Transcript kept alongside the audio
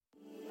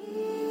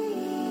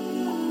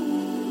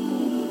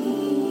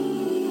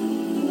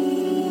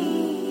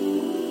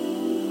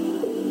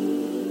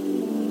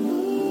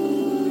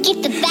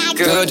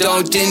Girl,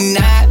 don't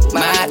deny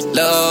my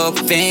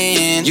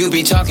loving. You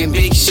be talking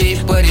big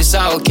shit, but it's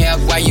all cap.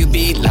 Why you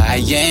be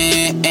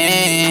lying?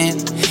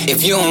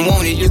 If you don't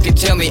want it, you can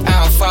tell me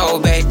I'll fall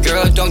back.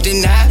 Girl, don't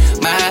deny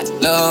my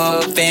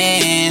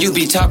loving. You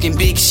be talking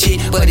big shit,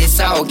 but it's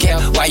all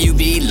cap. Why you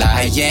be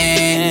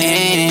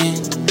lying?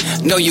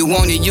 No, you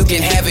want it, you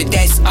can have it,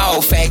 that's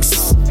all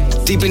facts.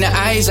 Deep in the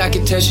eyes, I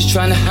can tell she's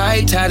trying to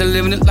hide. Tired of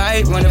living the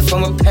life, running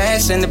from her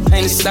past. And the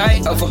painted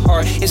sight of her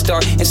heart is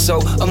dark and so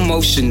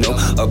emotional.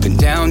 Up and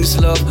down this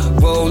love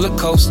roller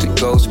coaster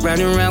goes.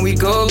 Round and round we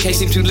go, can't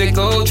seem to let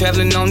go.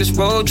 Traveling on this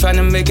road, trying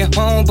to make it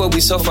home, but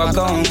we so far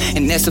gone.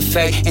 And that's a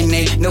fact, and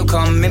ain't no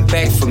coming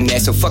back from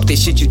that. So fuck that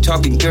shit you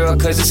talking, girl,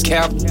 cause it's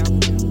cap.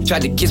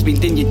 Tried to kiss me,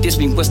 then you diss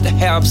me, what's the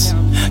helps?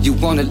 You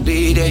wanna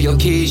leave there, your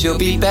keys, you'll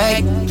be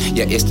back.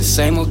 Yeah, it's the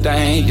same old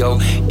thing, yo,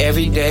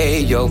 every day,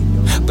 yo.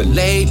 But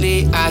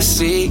lately I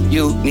see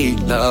you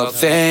need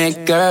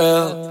loving,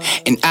 girl.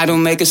 And I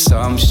don't make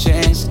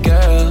assumptions,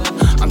 girl.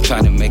 I'm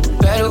trying to make a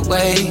better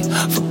way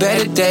for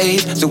better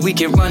days, so we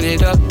can run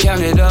it up,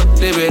 count it up,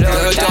 live it up.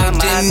 Girl, don't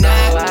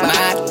deny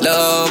my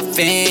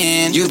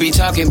loving. You be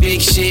talking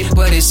big shit,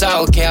 but it's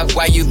all cap.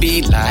 Why you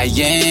be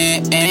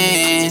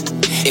lying?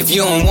 If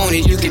you don't want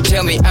it, you can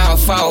tell me I'll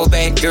fall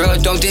back. Girl,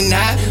 don't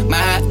deny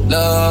my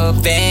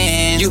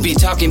loving. You be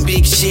talking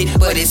big shit,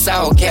 but it's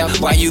all cap.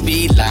 Why you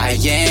be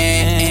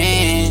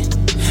lying?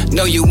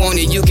 No, you want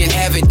it, you can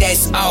have it,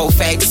 that's all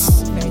facts.